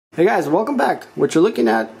Hey guys, welcome back. What you're looking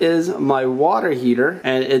at is my water heater,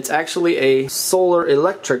 and it's actually a solar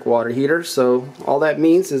electric water heater. So all that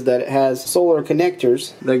means is that it has solar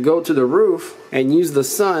connectors that go to the roof and use the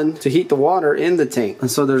sun to heat the water in the tank. And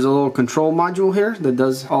so there's a little control module here that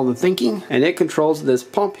does all the thinking, and it controls this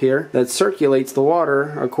pump here that circulates the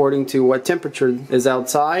water according to what temperature is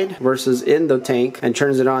outside versus in the tank, and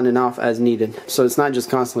turns it on and off as needed. So it's not just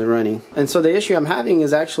constantly running. And so the issue I'm having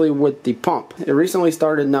is actually with the pump. It recently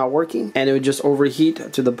started not working, and it would just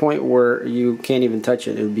overheat to the point where you can't even touch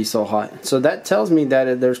it. It would be so hot. So that tells me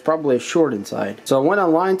that there's probably a short inside. So I went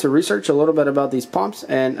online to research a little bit about these pumps,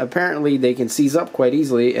 and apparently they can seize up quite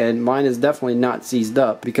easily, and mine is definitely not seized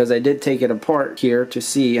up because I did take it apart here to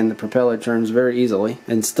see, and the propeller turns very easily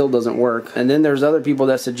and still doesn't work. And then there's other people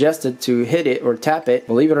that suggested to hit it or tap it.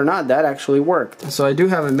 Believe it or not, that actually worked. So I do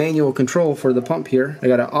have a manual control for the pump here. I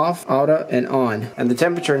got it off, auto, and on. And the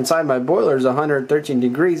temperature inside my boiler is 113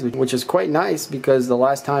 degrees, which is quite nice because the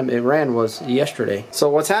last time it ran was yesterday. So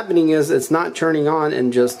what's happening is it's not turning on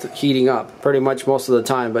and just heating up pretty much most of the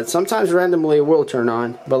time, but sometimes randomly it will turn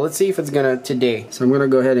on. But let's see if it's gonna today. So I'm gonna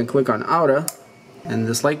go ahead and click on auto, and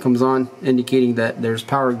this light comes on indicating that there's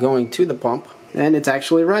power going to the pump, and it's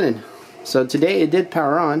actually running. So today it did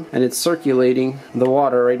power on, and it's circulating the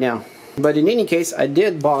water right now. But in any case, I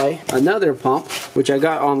did buy another pump, which I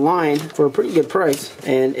got online for a pretty good price,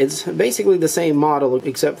 and it's basically the same model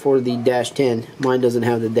except for the dash 10. Mine doesn't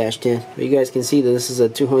have the dash 10. But you guys can see that this is a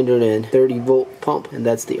 230 volt pump, and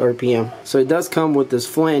that's the RPM. So it does come with this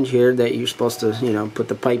flange here that you're supposed to, put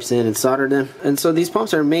the pipes in and solder them. And so these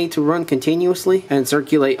pumps are made to run continuously and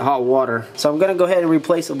circulate hot water. So I'm gonna go ahead and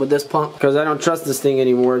replace it with this pump because I don't trust this thing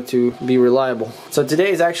anymore to be reliable. So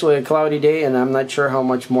today is actually a cloudy day, and I'm not sure how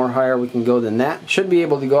much more higher we can go than that. Should be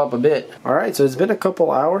able to go up a bit. Alright, so it's been a couple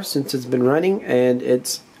hours since it's been running, and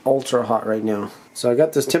it's ultra hot right now. So I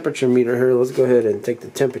got this temperature meter here. Let's go ahead and take the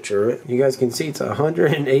temperature of it. You guys can see it's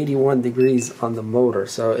 181 degrees on the motor,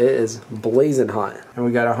 so it is blazing hot. And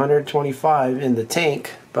we got 125 in the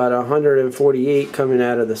tank, about 148 coming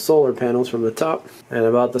out of the solar panels from the top, and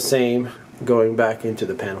about the same going back into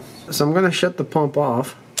the panel. So I'm going to shut the pump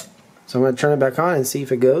off. So I'm going to turn it back on and see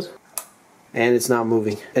if it goes. And it's not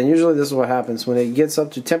moving. And usually this is what happens when it gets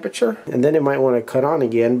up to temperature, and then it might want to cut on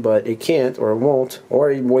again, but it can't or it won't,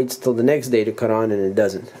 or it waits till the next day to cut on and it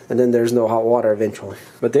doesn't, and then there's no hot water eventually.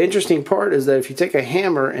 But the interesting part is that if you take a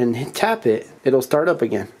hammer and tap it, it'll start up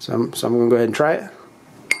again. So I'm gonna go ahead and try it.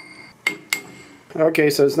 Okay,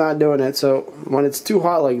 so it's not doing it. So when it's too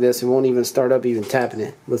hot like this, it won't even start up even tapping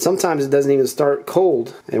it. But sometimes it doesn't even start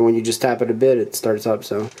cold, and when you just tap it a bit, it starts up.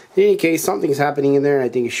 So in any case, something's happening in there, and I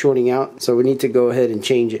think it's shorting out. So we need to go ahead and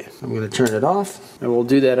change it. I'm going to turn it off, and we'll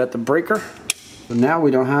do that at the breaker. So now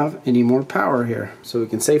we don't have any more power here, so we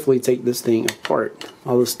can safely take this thing apart.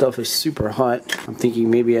 All this stuff is super hot. I'm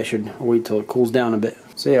thinking maybe I should wait till it cools down a bit.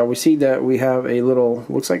 So yeah, we see that we have a little,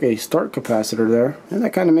 looks like a start capacitor there, and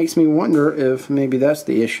that kind of makes me wonder if maybe that's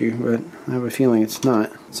the issue, but I have a feeling it's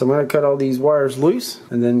not. So I'm going to cut all these wires loose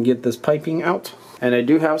and then get this piping out. And I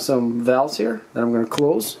do have some valves here that I'm going to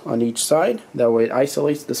close on each side. That way it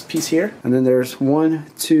isolates this piece here. And then there's 1,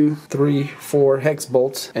 2, 3, 4 hex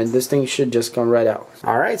bolts, and this thing should just come right out.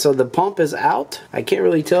 Alright, so the pump is out. I can't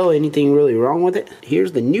really tell anything really wrong with it.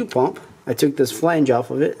 Here's the new pump. I took this flange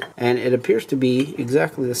off of it, and it appears to be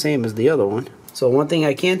exactly the same as the other one. So one thing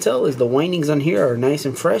I can tell is the windings on here are nice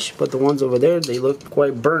and fresh, but the ones over there, they look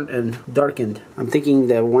quite burnt and darkened. I'm thinking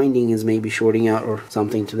the winding is maybe shorting out or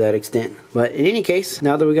something to that extent. But in any case,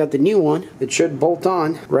 now that we got the new one, it should bolt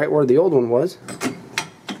on right where the old one was.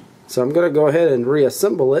 So I'm going to go ahead and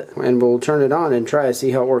reassemble it, and we'll turn it on and try to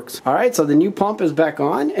see how it works. Alright, so the new pump is back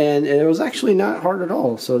on, and it was actually not hard at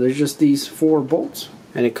all. So there's just these 4 bolts,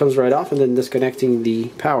 and it comes right off, and then disconnecting the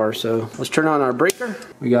power. So let's turn on our breaker.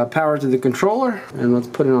 We got power to the controller, and let's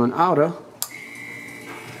put it on auto.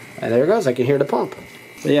 And there it goes. I can hear the pump.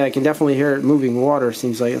 But yeah, I can definitely hear it moving water.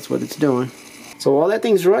 Seems like that's what it's doing. So while that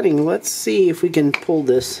thing's running, let's see if we can pull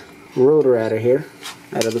this rotor out of here,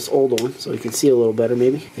 out of this old one, so we can see a little better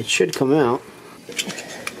maybe. It should come out.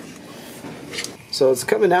 So it's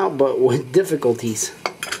coming out, but with difficulties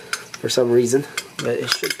for some reason. But it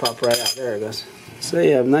should pop right out. There it goes. So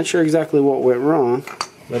yeah, I'm not sure exactly what went wrong,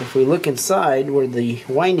 but if we look inside where the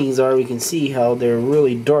windings are, we can see how they're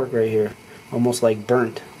really dark right here, almost like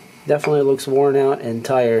burnt. Definitely looks worn out and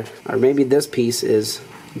tired, or maybe this piece is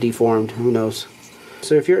deformed, who knows.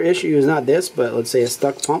 So if your issue is not this, but let's say a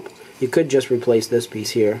stuck pump, you could just replace this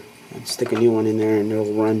piece here and stick a new one in there, and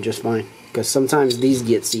it'll run just fine, because sometimes these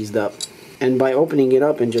get seized up. And by opening it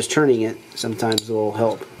up and just turning it, sometimes it will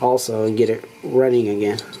help also and get it running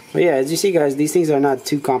again. But yeah, as you see guys, these things are not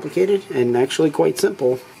too complicated and actually quite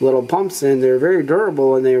simple. Little pumps, and they're very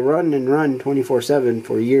durable, and they run and run 24/7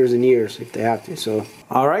 for years and years if they have to. So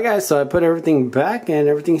alright guys, so I put everything back and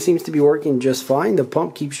everything seems to be working just fine. The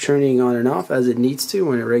pump keeps turning on and off as it needs to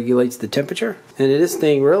when it regulates the temperature. And it is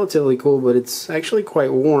staying relatively cool, but it's actually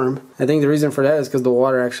quite warm. I think the reason for that is because the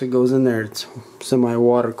water actually goes in there. It's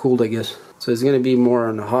semi-water cooled, I guess. So it's going to be more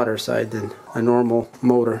on the hotter side than a normal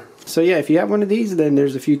motor. So yeah, if you have one of these, then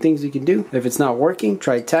there's a few things you can do. If it's not working,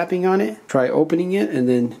 try tapping on it, try opening it, and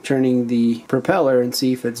then turning the propeller and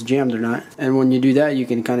see if it's jammed or not. And when you do that, you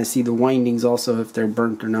can kind of see the windings also if they're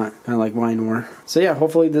burnt or not, kind of like mine were. So yeah,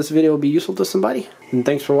 hopefully this video will be useful to somebody. And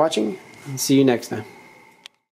thanks for watching, and see you next time.